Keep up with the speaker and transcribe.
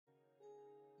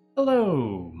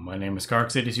Hello, my name is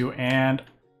Kark82 and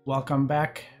welcome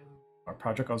back to our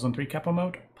Project Ozone 3 Kappa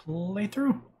mode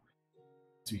playthrough.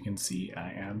 As you can see,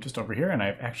 I am just over here and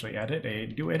I've actually added a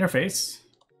new interface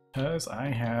because I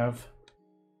have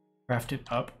crafted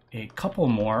up a couple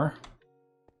more,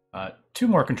 two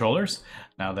more controllers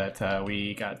now that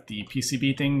we got the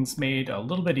PCB things made a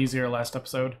little bit easier last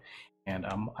episode. And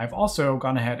I've also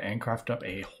gone ahead and crafted up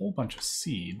a whole bunch of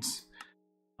seeds.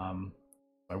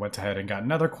 I went ahead and got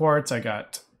nether quartz, I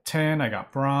got tin, I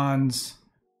got bronze,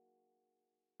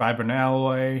 vibrant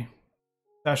alloy,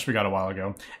 that we got a while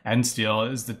ago, and steel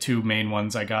is the two main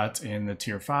ones I got in the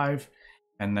tier 5,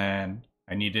 and then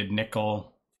I needed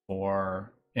nickel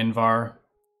for Invar,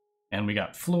 and we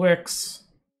got fluix,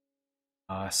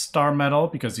 star metal,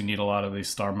 because you need a lot of these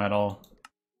star metal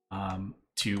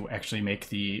to actually make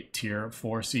the tier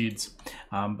 4 seeds,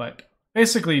 but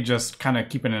basically just kind of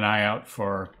keeping an eye out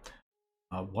for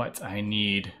what I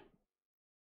need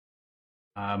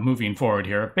moving forward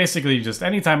here. Basically, just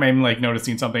anytime I'm like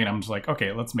noticing something, I'm just like,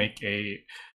 okay, let's make a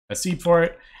seed for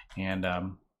it. And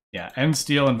yeah, end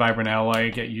steel and vibrant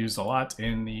alloy get used a lot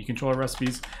in the controller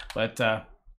recipes, but I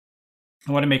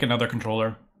want to make another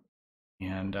controller.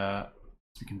 And as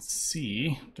you can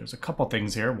see, there's a couple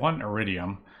things here. One,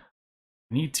 iridium.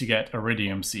 I need to get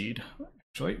iridium seed.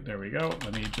 Actually, there we go.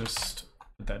 Let me just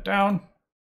put that down.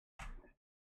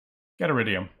 Get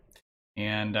iridium.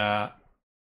 And yeah,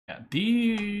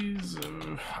 these,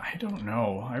 I don't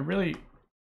know. I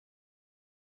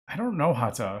don't know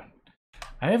how to,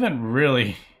 I haven't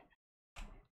really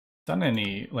done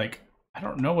any, like, I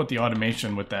don't know what the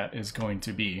automation with that is going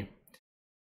to be.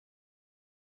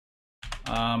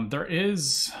 There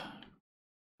is,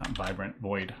 not vibrant,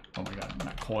 void. Oh my god,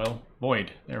 not coil,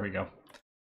 void. There we go.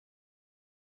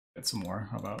 Get some more.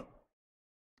 How about,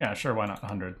 yeah, sure, why not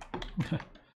 100?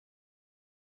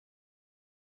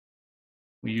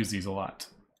 We use these a lot.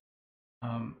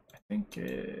 I think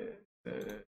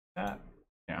that,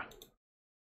 yeah.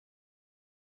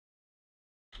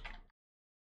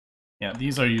 Yeah,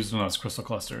 these are used in those crystal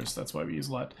clusters. That's why we use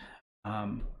a lot.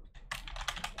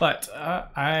 But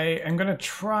I am gonna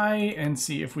try and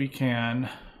see if we can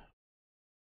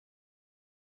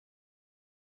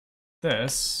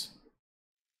this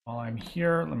while I'm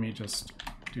here. Let me just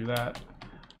do that.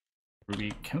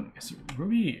 Ruby,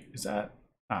 Ruby, is that?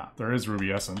 Ah, there is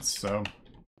ruby essence, so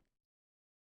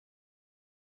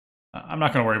I'm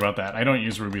not going to worry about that. I don't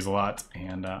use rubies a lot,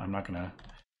 and I'm not going to do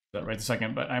that right this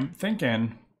second, but I'm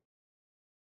thinking,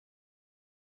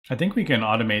 I think we can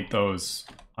automate those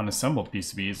unassembled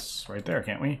PCBs right there,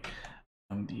 can't we?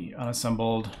 The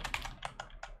unassembled,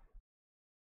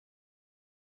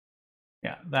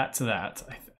 yeah, that to that,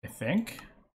 I think,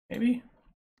 maybe?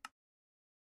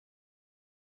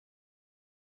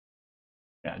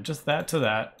 Yeah, just that to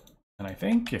that. And I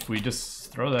think if we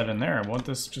just throw that in there, won't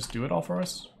this just do it all for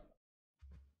us?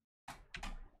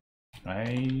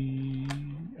 We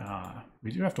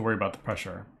do have to worry about the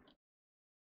pressure.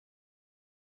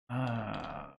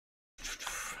 I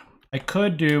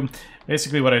could do,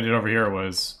 basically what I did over here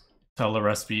was tell the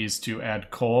recipes to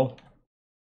add coal,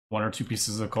 1 or 2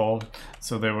 pieces of coal,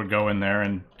 so they would go in there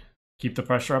and keep the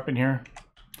pressure up in here.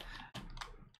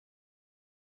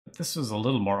 But this was a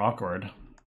little more awkward.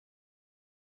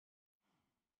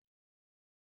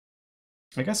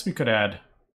 I guess we could add,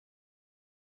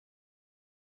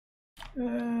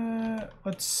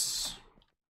 let's,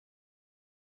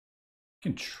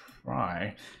 we can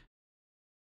try.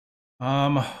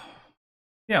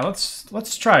 Yeah,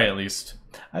 let's try at least.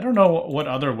 I don't know what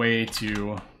other way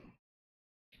to,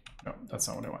 no, that's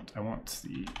not what I want. I want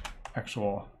the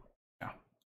actual, yeah.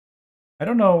 I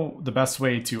don't know the best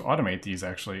way to automate these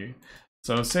actually.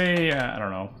 So say, I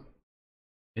don't know,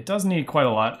 it does need quite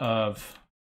a lot of,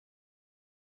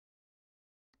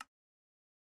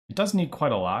 it does need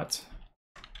quite a lot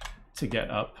to get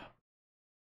up.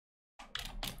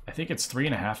 I think it's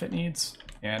 3.5 it needs.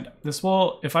 And this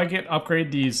will, if I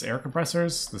upgrade these air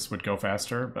compressors, this would go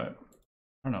faster, but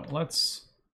I don't know. Let's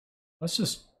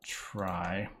just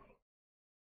try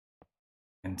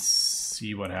and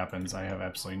see what happens. I have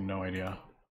absolutely no idea.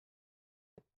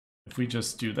 If we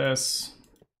just do this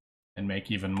and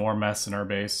make even more mess in our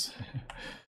base.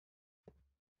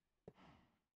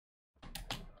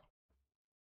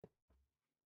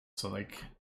 So like,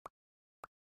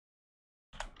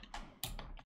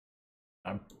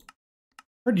 I'm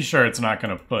pretty sure it's not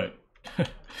going to put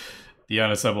the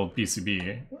unassembled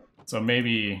PCB. So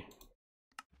maybe,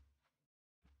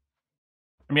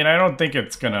 I mean, I don't think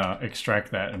it's going to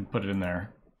extract that and put it in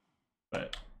there,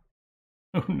 but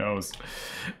who knows?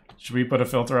 Should we put a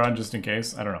filter on just in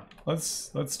case? I don't know. Let's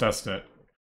test it.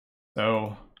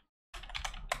 So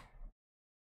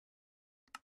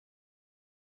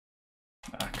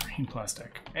green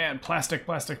plastic and plastic.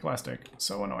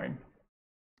 So annoying.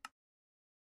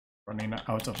 Running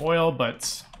out of oil,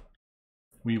 but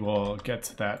we will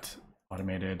get that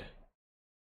automated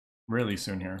really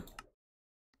soon here.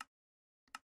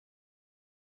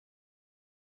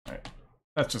 All right,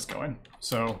 that's just going.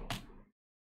 So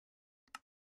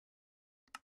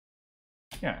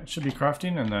yeah, it should be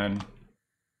crafting, and then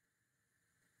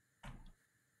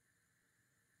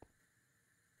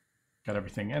got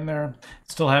everything in there.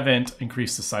 Still haven't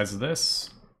increased the size of this.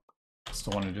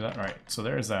 Still want to do that. All right, so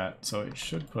there's that. So it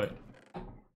should put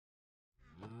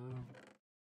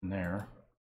in there.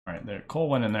 All right, there. Coal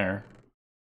went in there.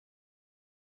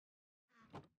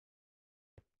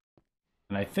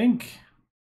 And I think,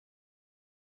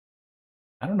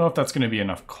 I don't know if that's going to be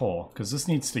enough coal, because this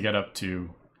needs to get up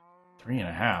to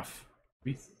 3.5.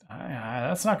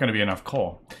 That's not going to be enough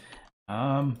coal.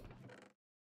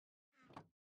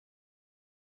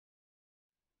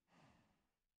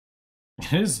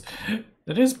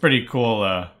 It is pretty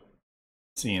cool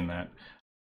seeing that.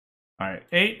 All right,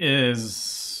 8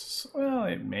 is, well,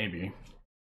 it may be.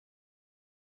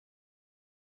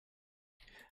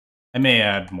 I may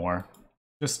add more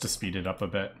just to speed it up a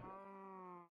bit.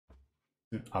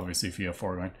 Obviously, if you have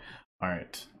 4 going. All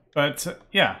right, but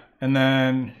yeah, and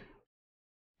then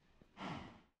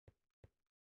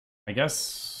I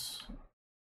guess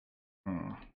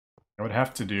I would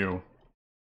have to do.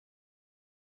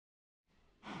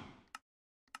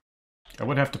 I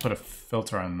would have to put a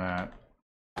filter on that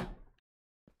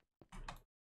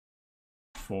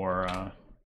for.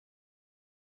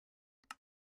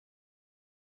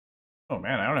 Oh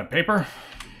man, I don't have paper.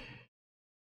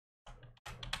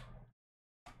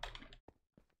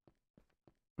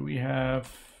 Do we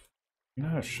have? We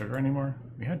don't have sugar anymore.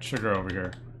 We had sugar over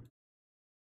here.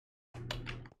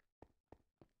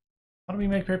 How do we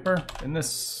make paper? In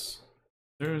this,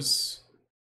 there's,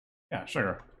 yeah,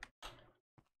 sugar.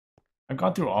 I've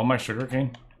gone through all my sugar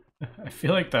cane. I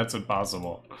feel like that's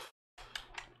impossible.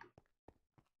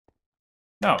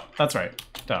 No, that's right.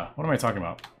 Duh. What am I talking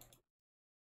about?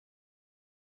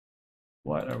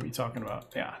 What are we talking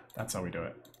about? Yeah, that's how we do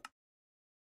it.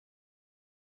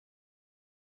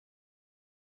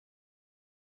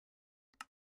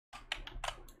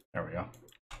 There we go.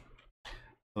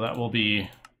 So that will be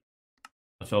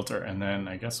the filter, and then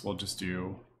I guess we'll just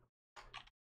do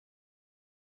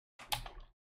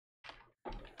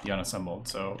the unassembled.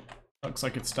 So looks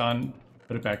like it's done.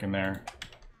 Put it back in there.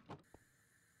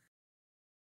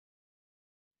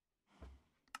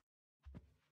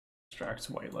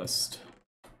 Extract whitelist.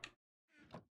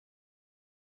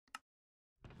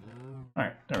 All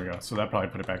right, there we go. So that probably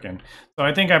put it back in. So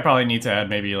I think I probably need to add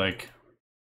maybe like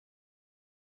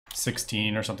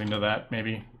 16 or something to that,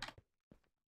 maybe.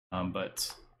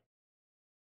 But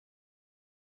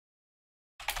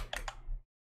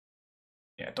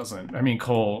yeah, it doesn't. I mean,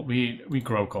 coal. We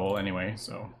grow coal anyway,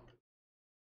 so.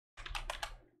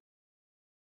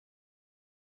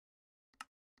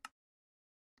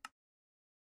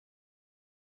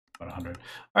 About 100.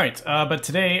 All right, but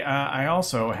today I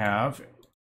also have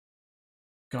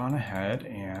gone ahead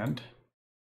and.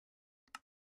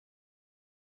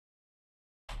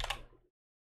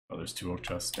 Oh, there's 2 oak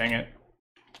chests. Dang it.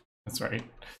 That's right.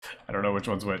 I don't know which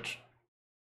one's which.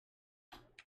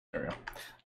 There we go.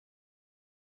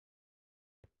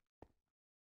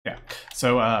 Yeah.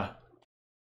 So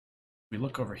we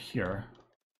look over here.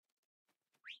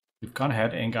 We've gone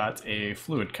ahead and got a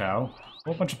fluid cow, a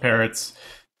whole bunch of parrots,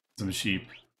 some sheep,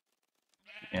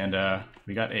 and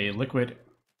we got a liquid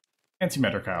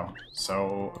antimatter cow.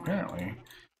 So apparently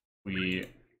we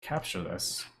capture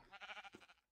this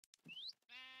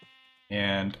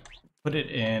and put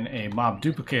it in a mob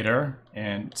duplicator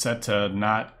and set to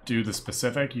not do the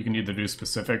specific. You can either do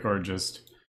specific or just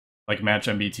like match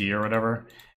MBT or whatever.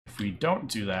 If we don't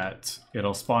do that,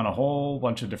 it'll spawn a whole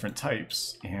bunch of different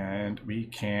types, and we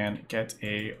can get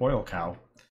a oil cow,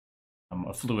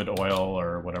 a fluid oil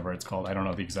or whatever it's called. I don't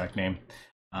know the exact name.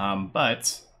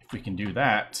 But if we can do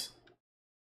that,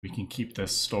 we can keep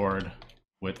this stored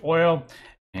with oil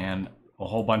and a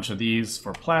whole bunch of these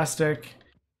for plastic.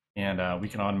 And we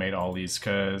can automate all these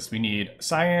because we need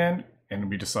cyan, and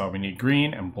we just saw we need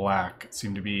green and black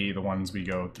seem to be the ones we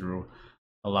go through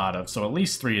a lot of. So at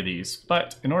least 3 of these.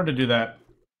 But in order to do that,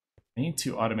 I need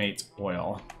to automate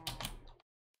oil.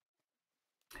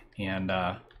 And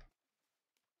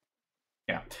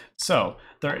yeah, so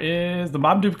there is, the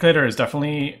mob duplicator is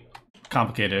definitely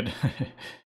complicated.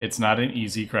 It's not an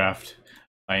easy craft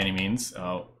by any means.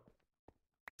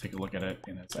 take a look at it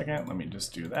in a second. Let me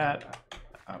just do that.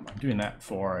 I'm doing that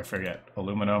for, I forget,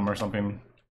 aluminum or something.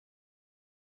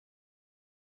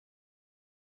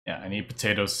 Yeah, I need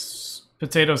potato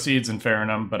seeds and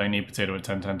ferrinum, but I need potato at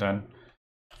 10, 10, 10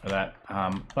 for that.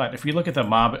 But if we look at the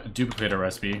mob duplicator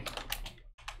recipe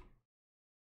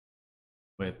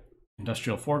with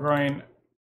industrial foregrowing,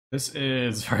 this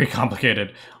is very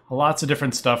complicated. Lots of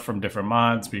different stuff from different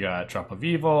mods. We got Drop of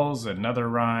Evils, another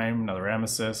Rhyme, another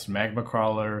Amethyst, Magma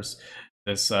Crawlers,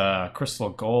 this Crystal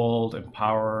Gold,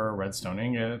 Empower, Redstone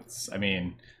Ingots. I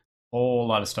mean, a whole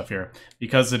lot of stuff here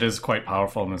because it is quite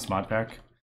powerful in this mod pack.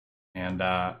 And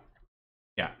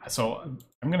yeah, so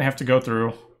I'm going to have to go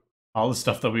through all the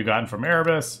stuff that we've gotten from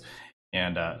Erebus.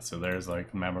 And so there's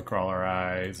like Magma Crawler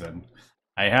eyes. And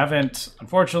I haven't,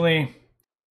 unfortunately,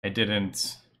 I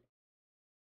didn't...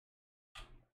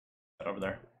 over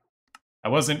there. I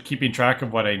wasn't keeping track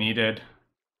of what I needed.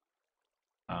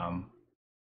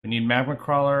 We need Magma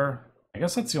Crawler. I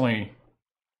guess that's the only...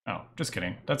 Oh, just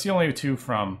kidding. That's the only two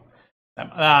from...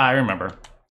 I remember.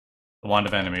 The Wand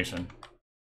of Animation,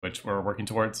 which we're working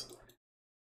towards.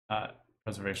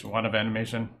 Preservation. Wand of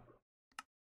Animation.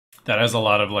 That has a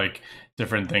lot of, like,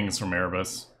 different things from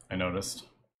Erebus, I noticed.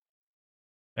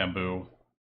 Bamboo.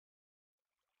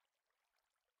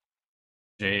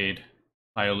 Jade.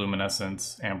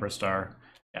 Bioluminescence, Amber Star.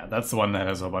 Yeah, that's the one that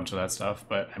has a bunch of that stuff.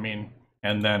 But, I mean,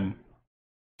 and then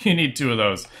you need two of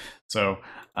those. So,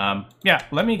 yeah,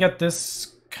 let me get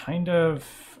this kind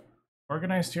of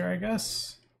organized here, I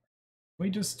guess. We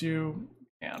just do...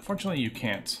 Yeah, unfortunately, you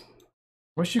can't.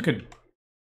 Wish you could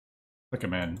click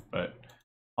them in, but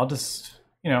I'll just,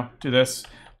 you know, do this.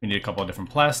 We need a couple of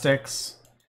different plastics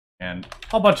and a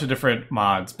whole bunch of different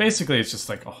mods. Basically, it's just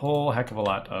like a whole heck of a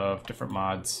lot of different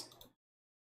mods.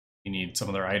 You need some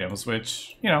of their items,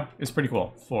 which, you know, is pretty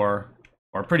cool for,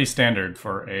 or pretty standard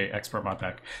for a expert mod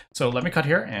pack. So let me cut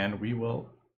here and we will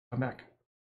come back.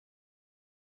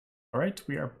 All right,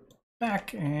 we are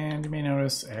back, and you may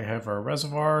notice I have a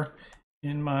reservoir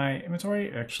in my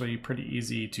inventory. Actually pretty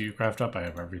easy to craft up. I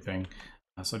have everything.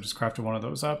 So I just crafted one of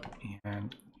those up,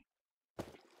 and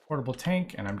portable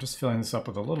tank, and I'm just filling this up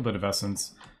with a little bit of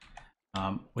essence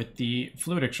with the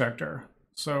fluid extractor.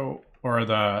 So, or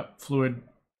the fluid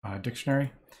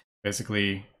dictionary,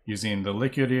 basically using the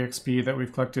liquid EXP that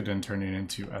we've collected and turning it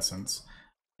into essence.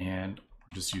 And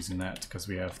we're just using that because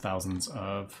we have thousands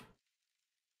of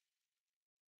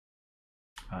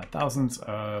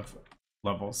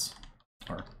levels,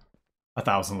 or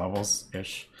 1,000 levels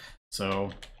ish. So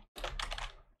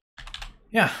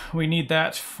yeah, we need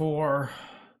that for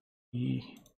the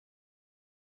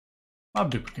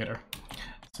mob duplicator.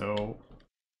 So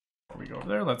before we go over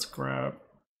there, let's grab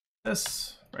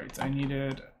this. Right, I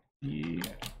needed the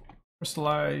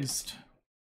crystallized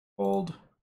gold.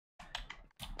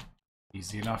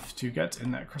 Easy enough to get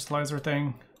in that crystallizer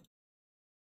thing.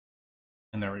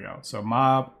 And there we go. So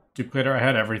mob duplicator, I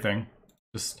had everything.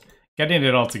 Just getting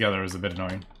it all together is a bit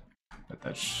annoying. But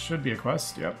that should be a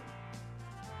quest, yep.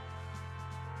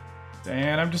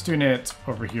 And I'm just doing it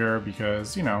over here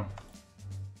because, you know,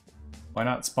 why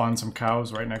not spawn some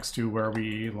cows right next to where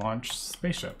we launch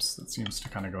spaceships? That seems to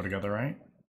kind of go together, right?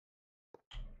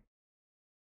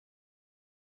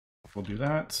 We'll do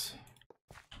that.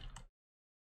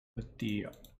 Put the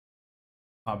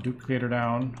mob duplicator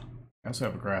down. I also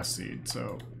have a grass seed,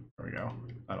 so there we go.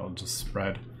 That'll just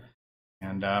spread.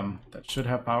 And that should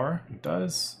have power. It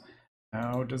does.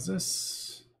 Now, does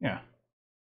this... Yeah.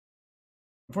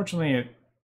 Unfortunately, it...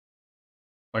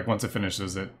 Like, once it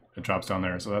finishes, it drops down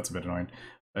there, so that's a bit annoying.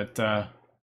 But, yeah,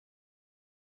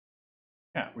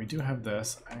 we do have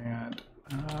this. And,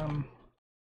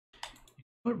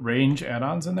 put range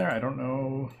add-ons in there. I don't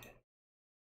know.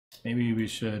 Maybe we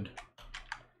should...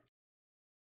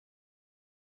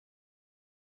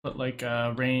 put like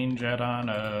a range add-on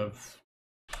of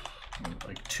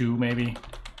like 2 maybe.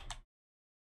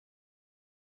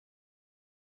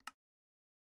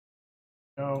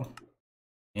 Go.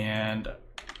 And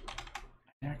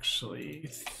I actually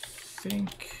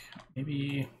think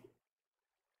maybe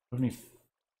any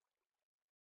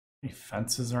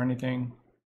fences or anything.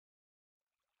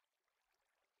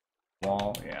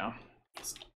 Wall, yeah.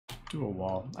 Let's do a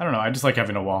wall. I don't know, I just like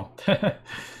having a wall.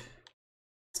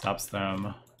 Stops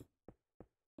them.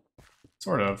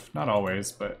 Sort of, not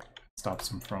always, but stops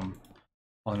them from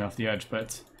falling off the edge.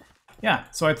 But yeah,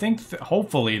 so I think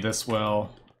hopefully this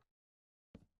will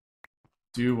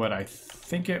do what I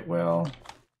think it will.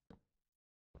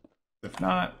 If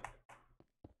not,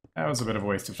 that was a bit of a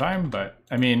waste of time, but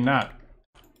I mean, not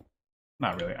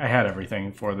really. I had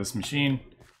everything for this machine,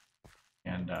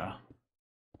 and it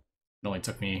only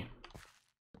took me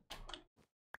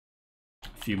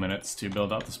few minutes to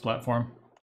build out this platform.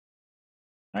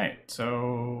 All right,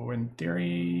 so in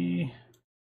theory,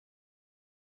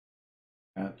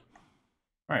 all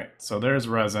right, so there's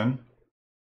resin,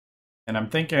 and I'm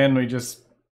thinking we just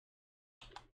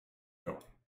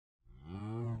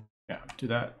yeah, do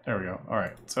that. There we go. All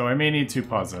right, so I may need to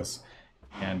pause this.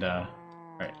 And, all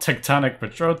right, tectonic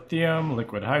petroleum,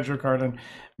 liquid hydrocarbon.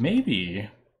 Maybe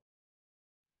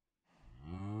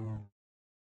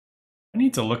I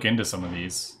need to look into some of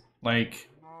these. Like,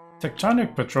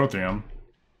 tectonic petroleum.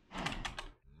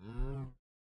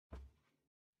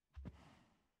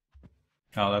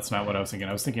 Oh, that's not what I was thinking.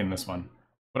 I was thinking this one.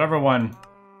 Whatever one.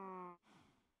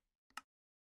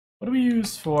 What do we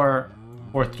use for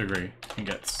 4th degree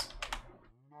ingots?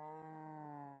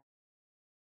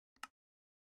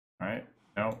 Alright,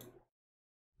 no.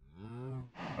 Oh,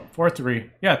 4th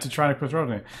degree. Yeah, tetronic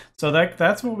petroleum. So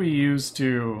that's what we use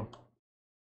to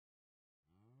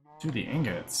do the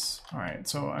ingots. Alright,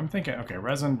 so I'm thinking, okay,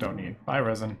 resin, don't need. Buy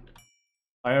resin.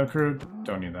 Biocrude,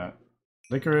 don't need that.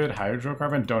 Liquid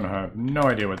hydrocarbon, don't know, have no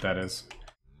idea what that is.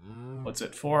 What's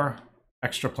it for?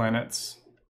 Extra planets.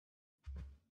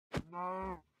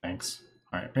 Thanks.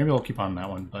 Alright, maybe we'll keep on that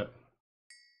one, but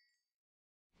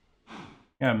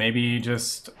yeah, maybe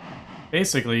just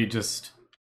basically just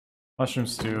mushroom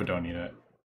stew, don't need it.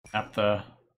 Naphtha.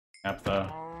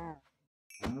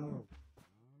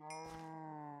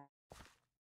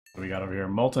 What do we got over here?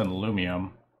 Molten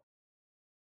aluminum.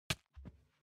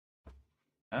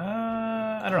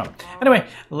 I don't know. Anyway,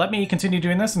 let me continue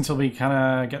doing this until we kind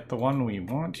of get the one we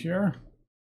want here.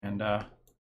 And yeah,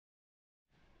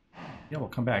 we'll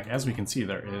come back. As we can see,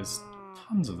 there is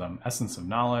tons of them. Essence of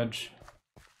knowledge.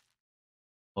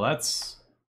 Well, that's...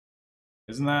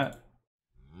 Isn't that...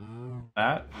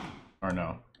 that? Or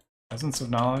no? Essence of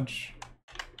knowledge?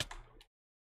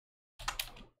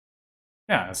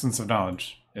 Yeah, essence of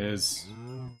knowledge is...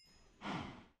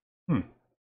 Maybe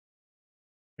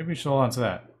we should hold on to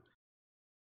that.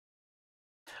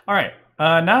 Alright,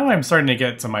 now I'm starting to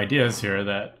get some ideas here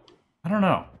that... I don't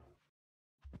know.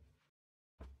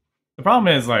 The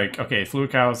problem is, like, okay,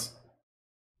 fluid cows...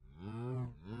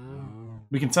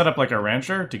 We can set up, like, a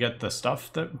rancher to get the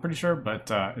stuff, that I'm pretty sure, but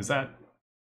is that...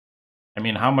 I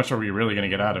mean, how much are we really going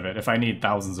to get out of it if I need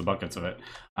thousands of buckets of it?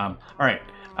 Alright,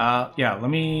 yeah, let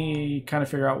me kind of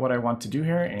figure out what I want to do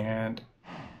here, and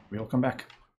we'll come back.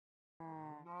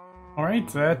 Alright,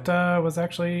 that was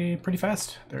actually pretty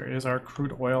fast. There is our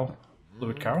crude oil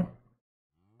fluid cow.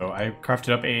 So I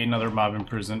crafted up another mob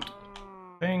imprisoned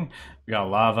thing. We got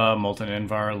lava, molten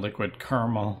invar, liquid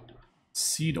caramel,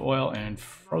 seed oil, and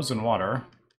frozen water.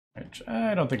 Which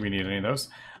I don't think we need any of those.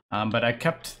 But I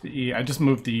kept the... I just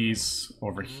moved these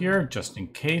over here just in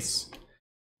case.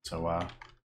 So,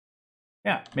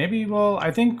 yeah, maybe we'll...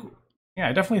 I think... Yeah,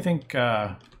 I definitely think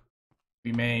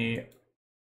we may...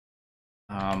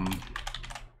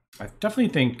 I definitely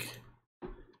think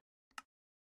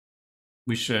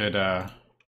we should,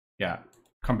 yeah,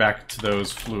 come back to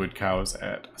those fluid cows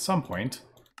at some point.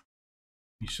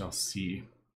 We shall see.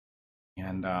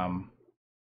 And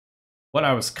what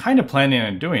I was kind of planning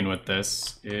on doing with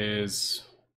this is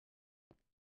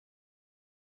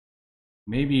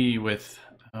maybe with...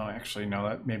 Oh, actually, no,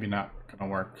 that maybe not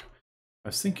gonna work. I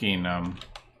was thinking,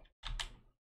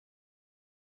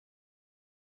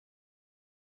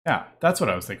 yeah, that's what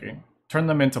I was thinking. Turn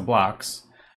them into blocks,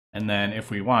 and then if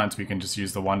we want, we can just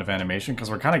use the wand of animation, because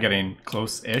we're kind of getting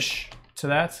close-ish to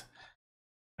that.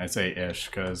 I say ish,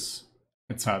 because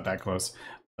it's not that close.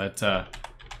 But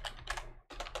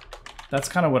that's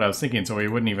kind of what I was thinking, so we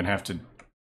wouldn't even have to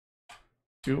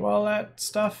do all that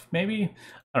stuff, maybe?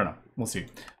 I don't know. We'll see.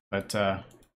 But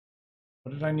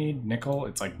what did I need? Nickel?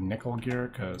 It's like nickel gear,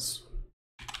 because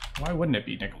why wouldn't it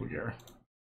be nickel gear?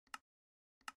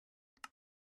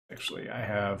 Actually,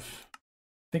 I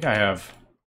think I have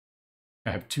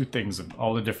 2 things of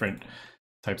all the different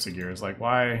types of gears. Like,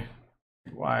 why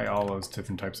all those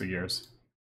different types of gears?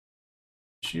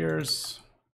 Shears?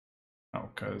 Oh,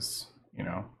 because, you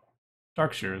know,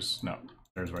 dark shears. No,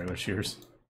 there's regular shears.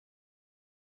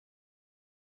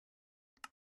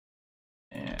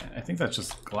 And I think that's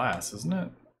just glass, isn't it?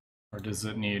 Or does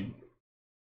it need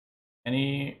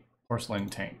any porcelain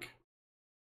tank?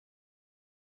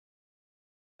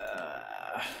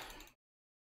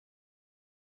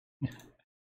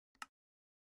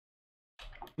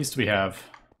 At least we have...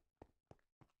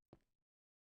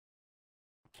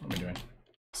 What am I doing?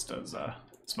 This does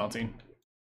smelting.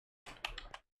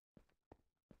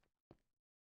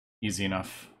 Easy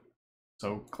enough.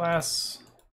 So glass,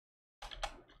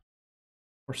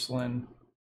 porcelain.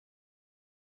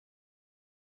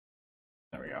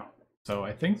 There we go. So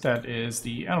I think that is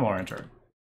the animal rancher.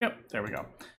 Yep, there we go.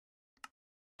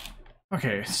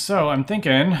 Okay, so I'm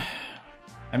thinking,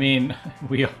 I mean,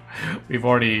 we've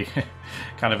already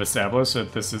kind of established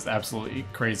that this is absolutely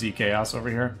crazy chaos over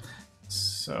here.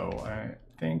 So I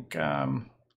think,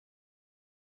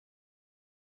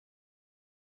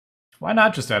 why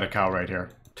not just add a cow right here?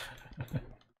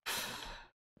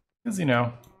 Because, you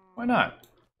know, why not?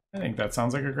 I think that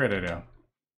sounds like a great idea.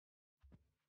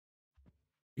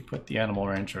 We put the animal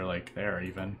rancher like there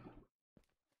even.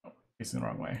 Oh, facing the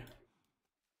wrong way.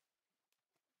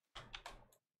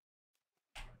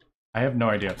 I have no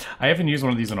idea. I haven't used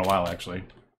one of these in a while, actually.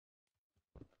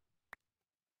 At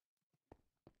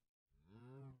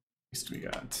least we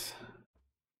got...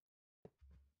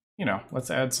 You know,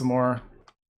 let's add some more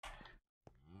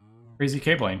crazy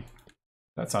cabling.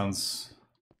 That sounds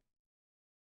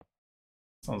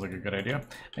like a good idea.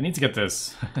 I need to get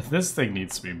this. This thing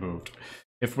needs to be moved.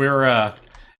 If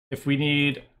we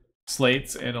need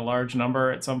slates in a large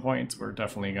number at some point, we're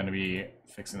definitely going to be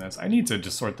fixing this. I need to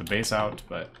just sort the base out,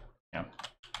 but yeah.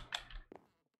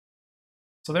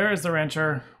 So there is the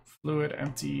rancher. Fluid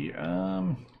empty.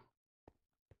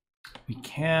 We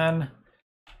can.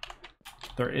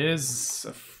 There is.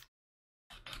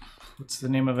 What's the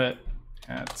name of it?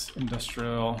 At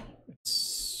industrial.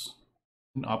 It's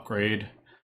an upgrade.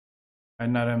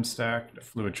 And not M stack.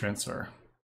 Fluid transfer.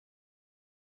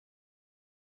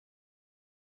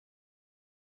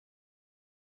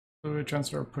 Fluid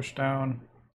transfer. Push down.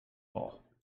 Pull.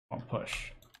 Won't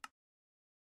push.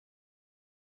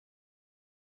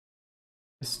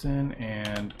 Piston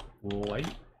and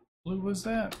light blue was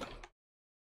that?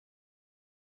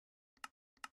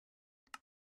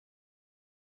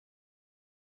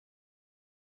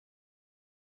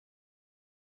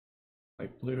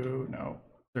 Light blue, no.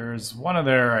 There's one of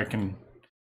there I can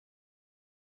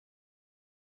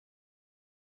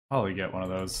probably get one of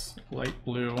those. Light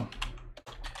blue.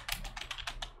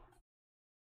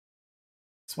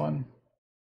 This one.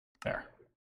 There.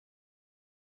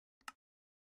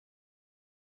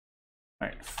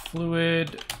 Alright,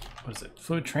 fluid, what is it?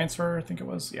 Fluid transfer, I think it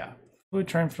was? Yeah. Fluid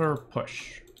transfer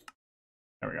push.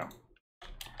 There we go.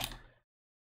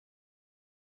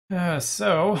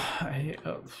 So,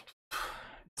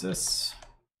 this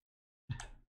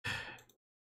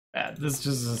just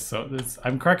is so,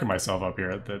 I'm cracking myself up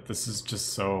here that this is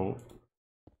just so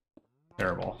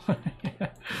terrible.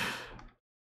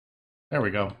 There we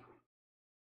go.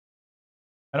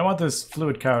 I don't want this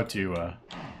fluid cow to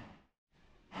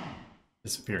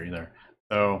disappear either.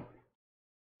 So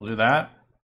we'll do that.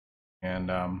 And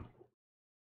I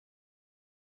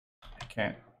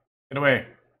can't get away.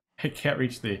 I can't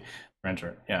reach the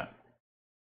rancher. Yeah.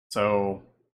 So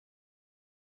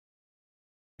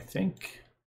I think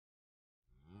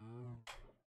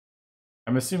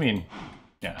I'm assuming,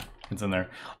 yeah, it's in there.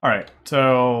 All right.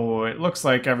 So it looks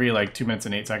like every like 2 minutes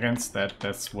and 8 seconds that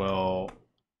this will,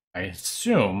 I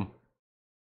assume.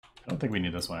 I don't think we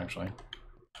need this one actually.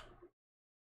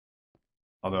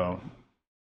 Although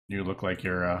you look like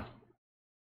you're a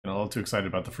little too excited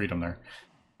about the freedom there.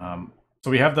 So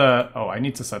we have the, oh, I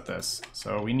need to set this.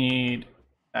 So we need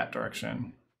that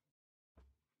direction.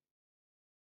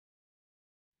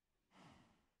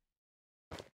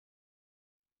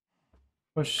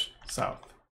 Push south,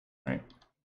 right?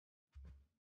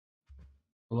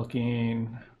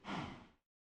 Looking,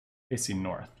 facing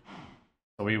north.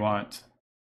 So we want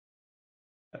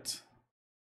that.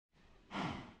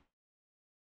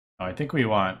 Oh, I think we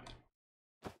want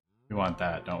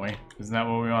that, don't we? Isn't that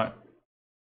what we want?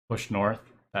 Push north.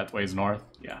 That way's north.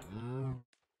 Yeah.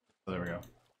 So there we go.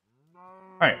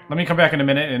 All right, let me come back in a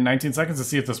minute in 19 seconds to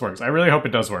see if this works. I really hope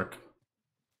it does work.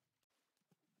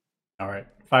 All right,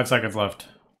 5 seconds left.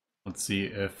 Let's see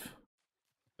if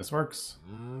this works.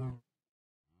 Come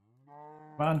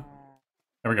on.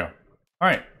 There we go. All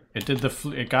right, it did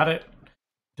it got it.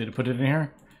 Did it put it in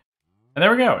here? And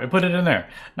there we go. It put it in there.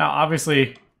 Now,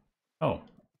 obviously, oh,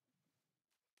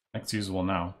 next usable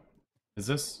now. Is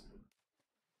this?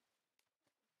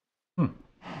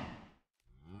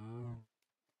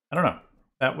 I don't know.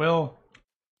 That will.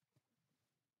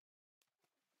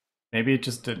 Maybe it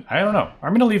just didn't. I don't know.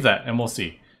 I'm gonna leave that and we'll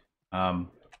see.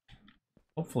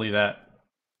 Hopefully that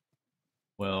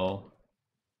will,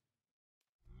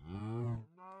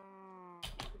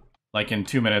 like in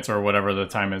 2 minutes or whatever the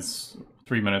time is,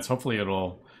 3 minutes. Hopefully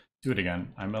it'll do it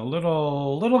again. I'm a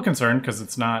little concerned because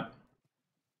it's not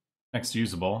next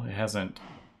usable. It hasn't.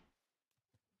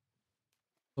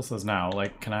 It says now.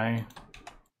 Like, can I?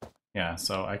 Yeah.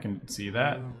 So I can see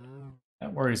that.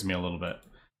 That worries me a little bit.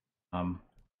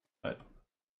 But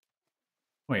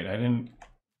wait, I didn't.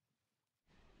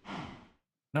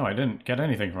 No, I didn't get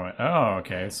anything from it. Oh,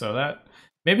 okay. So that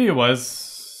maybe it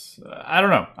was. I don't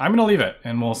know. I'm gonna leave it,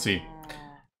 and we'll see.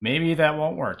 Maybe that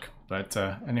won't work. But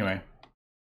anyway,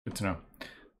 good to know.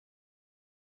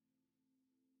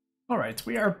 All right,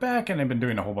 we are back, and I've been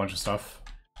doing a whole bunch of stuff,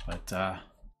 but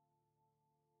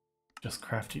just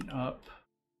crafting up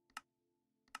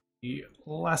the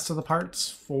last of the parts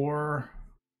for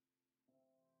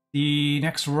the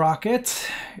next rocket,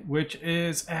 which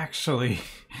is actually,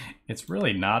 it's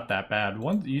really not that bad.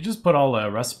 One, you just put all the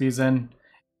recipes in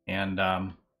and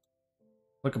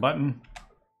click a button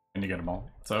and you get them all.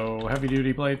 So heavy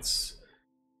duty plates,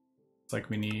 it's like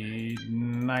we need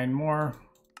 9 more.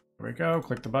 There we go,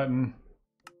 click the button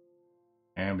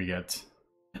and we get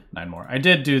 9 more. I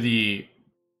did do the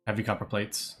heavy copper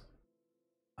plates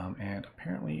and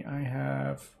apparently I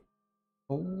have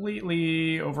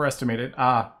completely overestimated.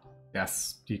 Ah,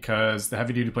 yes, because the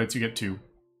heavy duty plates you get 2.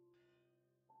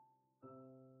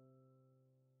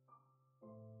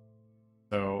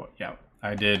 So yeah,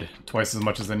 I did twice as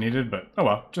much as I needed, but oh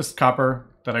well, just copper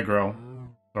that I grow,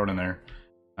 throw it in there,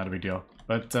 not a big deal.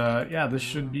 But yeah, this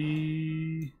should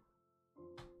be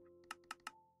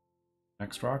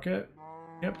next rocket.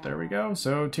 Yep, there we go.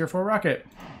 So tier 4 rocket,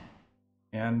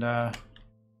 and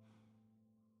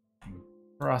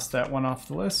cross that one off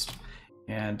the list.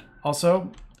 And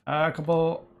also a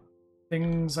couple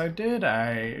things I did.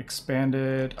 I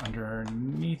expanded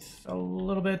underneath a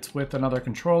little bit with another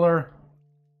controller.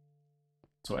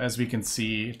 So as we can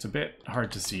see, it's a bit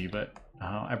hard to see, but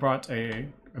I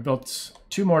built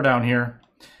 2 more down here,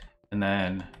 and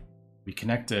then we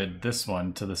connected this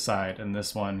one to the side and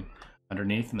this one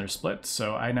underneath, and they're split.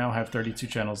 So I now have 32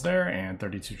 channels there and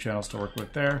 32 channels to work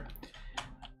with there.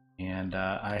 And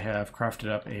I have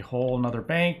crafted up a whole another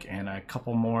bank and a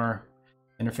couple more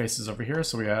interfaces over here.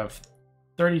 So we have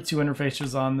 32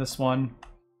 interfaces on this one,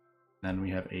 and then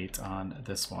we have 8 on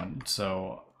this one.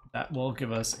 So that will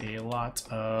give us a lot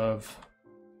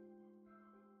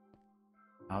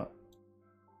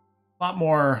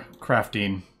more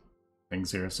crafting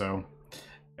things here. So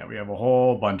yeah, we have a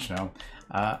whole bunch now.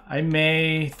 I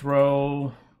may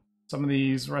throw some of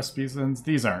these recipes in.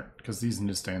 These aren't, because these need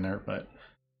to stay in there, but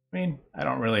I mean, I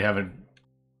don't really have a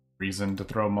reason to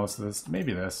throw most of this.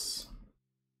 Maybe this.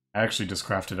 I actually just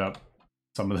crafted up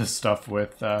some of this stuff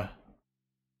with the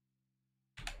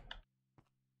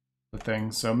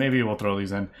thing, so maybe we'll throw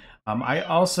these in. I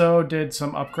also did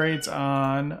some upgrades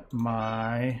on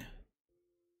my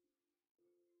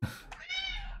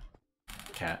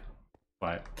cat,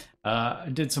 but I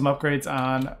did some upgrades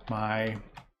on my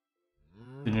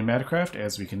pneumatic craft.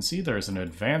 As we can see, there's an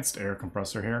advanced air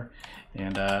compressor here,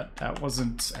 and that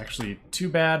wasn't actually too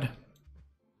bad.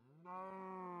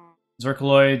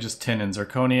 Zircaloy, just tin and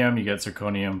zirconium. You get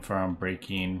zirconium from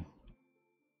breaking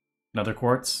nether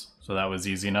quartz, so that was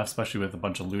easy enough, especially with a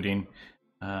bunch of looting.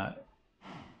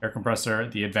 Air compressor,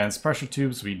 the advanced pressure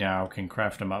tubes, we now can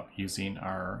craft them up using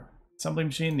our assembly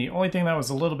machine. The only thing that was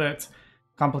a little bit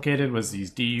complicated was these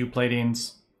DU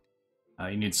platings.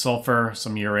 You need sulfur,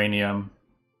 some uranium,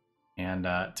 and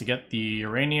to get the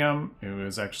uranium, it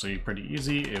was actually pretty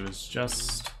easy. It was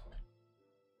just,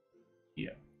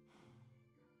 yeah,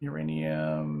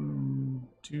 uranium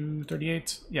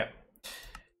 238, yeah.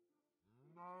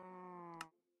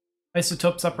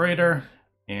 Isotope separator,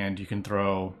 and you can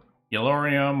throw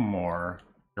yellorium or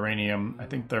uranium. I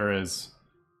think there is,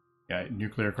 yeah,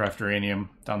 nuclear craft uranium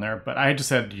down there, but I just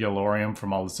had yellorium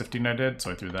from all the sifting I did,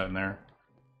 so I threw that in there.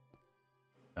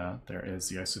 There is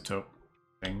the isotope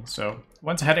thing. So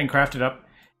once ahead and crafted up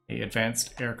a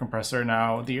advanced air compressor.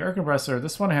 Now the air compressor,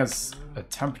 this one has a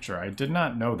temperature. I did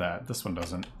not know that. This one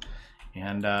doesn't.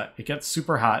 And it gets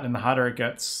super hot, and the hotter it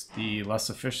gets, the less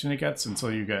efficient it gets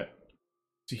until you get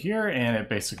to here, and it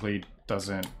basically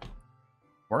doesn't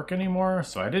work anymore.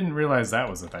 So I didn't realize that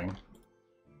was a thing.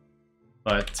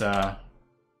 But yeah,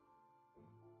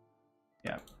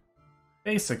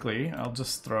 basically I'll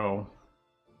just throw,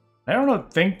 I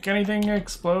don't think anything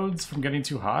explodes from getting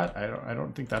too hot. I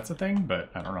don't think that's a thing, but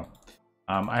I don't know.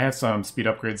 I have some speed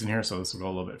upgrades in here, so this will go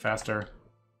a little bit faster.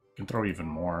 You can throw even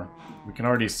more. We can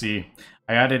already see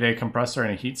I added a compressor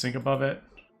and a heatsink above it.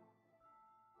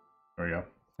 There we go.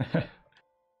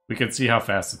 We can see how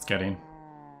fast it's getting.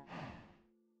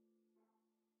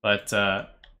 But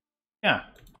yeah,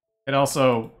 it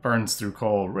also burns through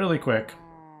coal really quick,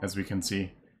 as we can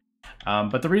see.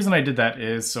 But the reason I did that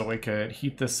is so we could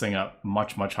heat this thing up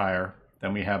much, much higher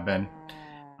than we have been.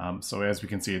 So as we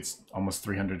can see, it's almost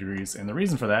 300 degrees. And the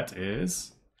reason for that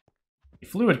is the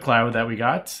fluid cloud that we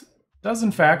got does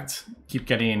in fact keep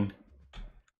getting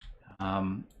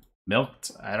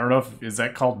milked. I don't know if is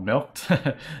that called milked.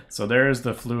 So there's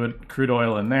the fluid crude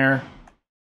oil in there.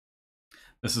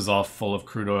 This is all full of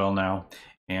crude oil now,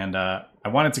 and I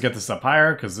wanted to get this up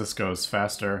higher because this goes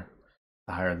faster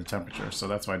the higher the temperature. So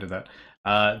that's why I did that.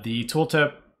 The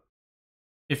tooltip,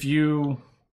 if you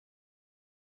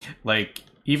like,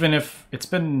 even if it's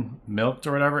been milked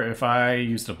or whatever, if I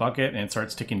used a bucket and it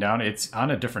starts ticking down, it's on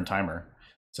a different timer.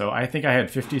 So I think I had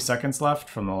 50 seconds left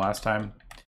from the last time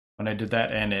when I did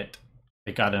that, and it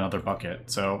got another bucket.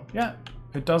 So yeah,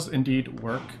 it does indeed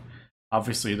work.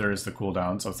 Obviously there is the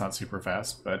cooldown, so it's not super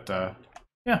fast, but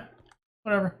yeah,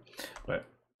 whatever. But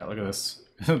yeah, look at this.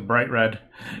 Bright red.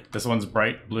 This one's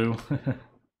bright blue.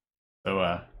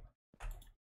 So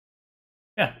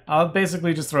yeah, I'll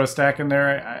basically just throw a stack in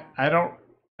there. I don't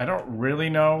really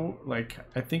know. Like,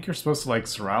 I think you're supposed to like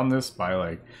surround this by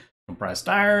like compressed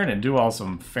iron and do all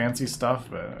some fancy stuff,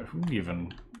 but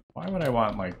why would I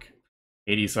want like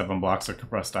 87 blocks of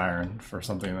compressed iron for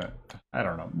something that, I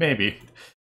don't know, maybe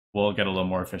we'll get a little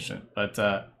more efficient. But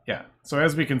yeah, so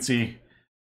as we can see,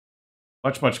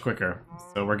 much quicker.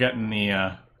 So we're getting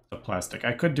the plastic.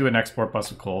 I could do an export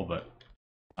bus of coal, but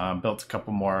built a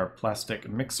couple more plastic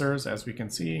mixers, as we can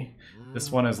see.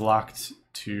 This one is locked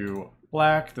to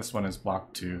black, this one is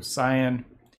locked to cyan,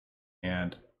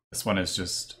 and this one is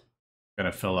just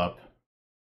gonna fill up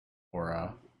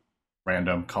for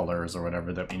random colors or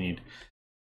whatever that we need.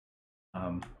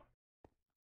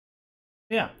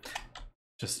 Yeah,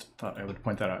 just thought I would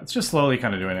point that out. It's just slowly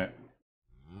kind of doing it.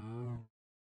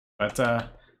 But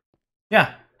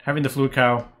yeah, having the fluid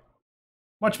cow,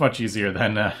 much easier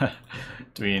than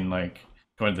doing like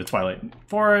going to the Twilight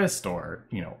Forest or,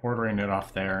 you know, ordering it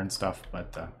off there and stuff.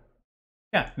 But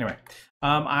yeah, anyway,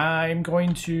 I'm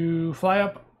going to fly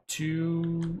up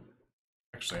to,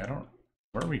 actually,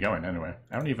 where are we going anyway?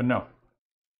 I don't even know.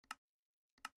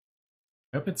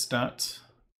 I hope it's not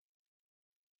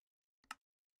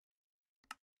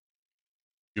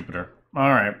Jupiter. All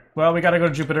right, well, we gotta go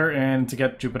to Jupiter, and to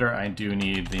get Jupiter, I do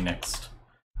need the next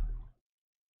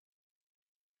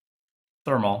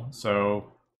thermal.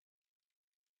 So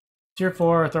tier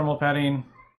 4 thermal padding,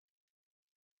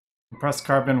 compressed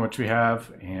carbon, which we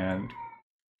have, and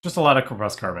just a lot of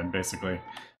compressed carbon, basically.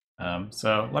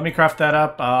 So let me craft that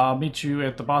up. I'll meet you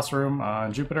at the boss room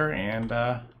on Jupiter, and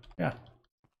yeah,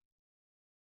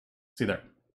 see you there.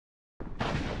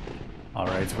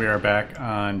 Alright, so we are back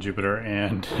on Jupiter,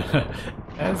 and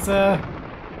as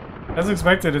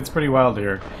expected, it's pretty wild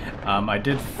here.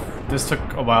 This took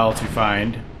a while to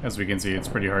find. As we can see, it's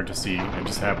pretty hard to see. I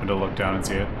just happened to look down and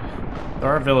see it. There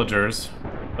are villagers,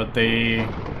 but they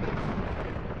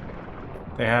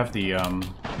have the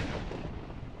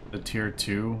tier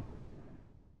 2.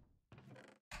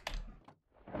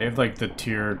 They have like the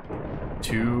tier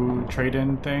 2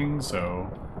 trade-in thing, so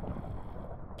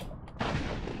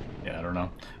yeah, I don't know.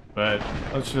 But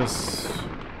let's just...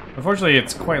 Unfortunately,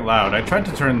 it's quite loud. I tried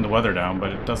to turn the weather down,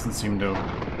 but it doesn't seem to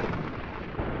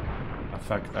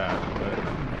affect that. But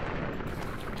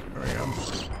there we go.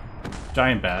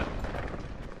 Giant bat.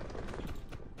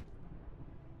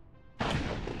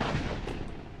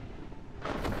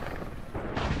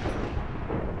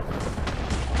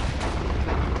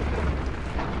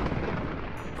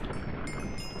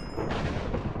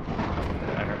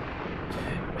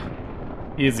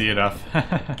 Easy enough.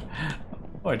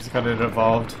 Oh, I just got an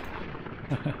evolved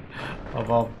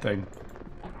thing.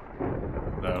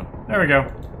 So there we go.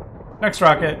 Next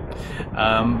rocket.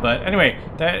 But anyway,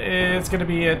 that is going to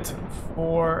be it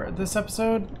for this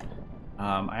episode.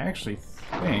 I actually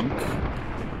think,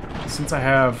 since I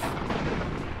have,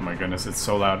 oh my goodness, it's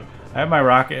so loud. I have my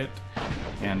rocket,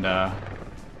 and yeah,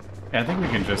 I think we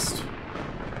can just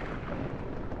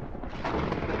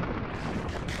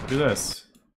do this.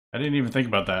 I didn't even think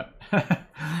about that.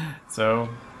 So,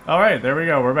 alright, there we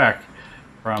go. We're back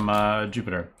from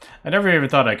Jupiter. I never even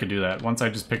thought I could do that. Once I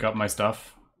just pick up my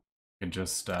stuff, I could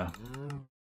just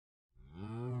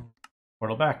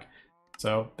portal back.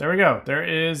 So, there we go. There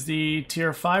is the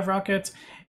tier 5 rocket.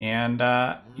 And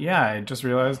yeah, I just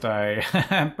realized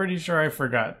I'm pretty sure I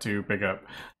forgot to pick up...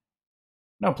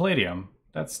 No, palladium.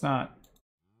 That's not...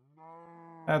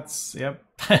 That's... Yep.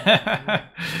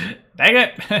 Dang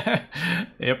it!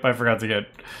 Yep, I forgot to get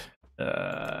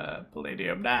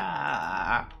palladium.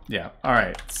 Nah. Yeah. All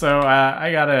right. So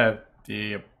I got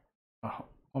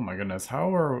oh my goodness.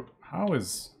 How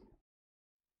is?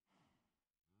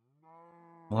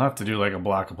 We'll have to do like a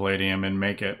block of palladium and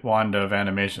make it wand of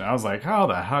animation. I was like, how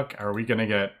the heck are we gonna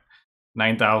get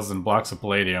 9,000 blocks of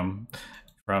palladium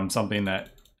from something that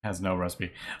has no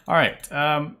recipe? All right.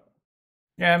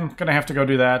 Yeah, I'm gonna have to go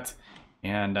do that.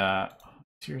 And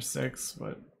tier 6,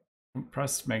 what?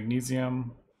 Compressed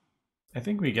magnesium. I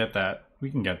think we get that. We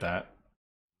can get that.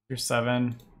 Tier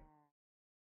 7.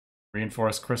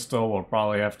 Reinforced crystal we'll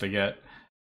probably have to get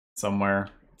somewhere.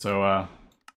 So,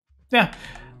 yeah.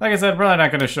 Like I said, probably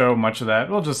not going to show much of that.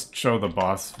 We'll just show the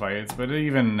boss fights. But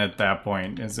even at that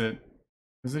point, is it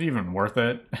even worth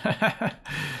it?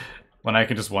 When I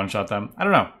can just one-shot them? I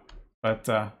don't know. But,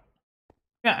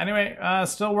 yeah, anyway,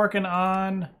 still working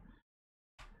on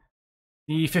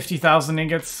the 50,000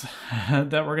 ingots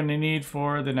that we're going to need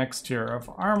for the next tier of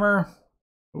armor.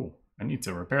 Ooh, I need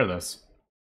to repair this.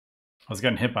 I was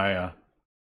getting hit by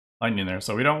lightning there,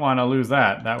 so we don't want to lose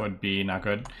that. That would be not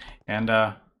good. And,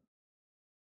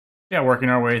 yeah, working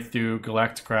our way through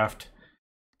Galacticraft.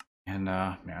 And,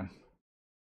 man,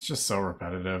 it's just so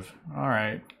repetitive.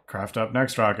 Alright, craft up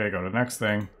next rocket, go to the next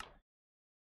thing.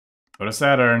 Go to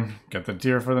Saturn, get the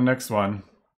tier for the next one.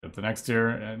 Get the next tier,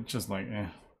 and just like, eh.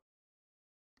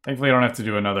 Thankfully, I don't have to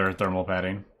do another thermal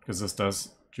padding, because this does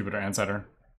Jupiter and Saturn.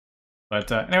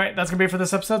 But anyway, that's going to be it for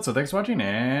this episode, so thanks for watching,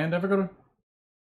 and have a good one.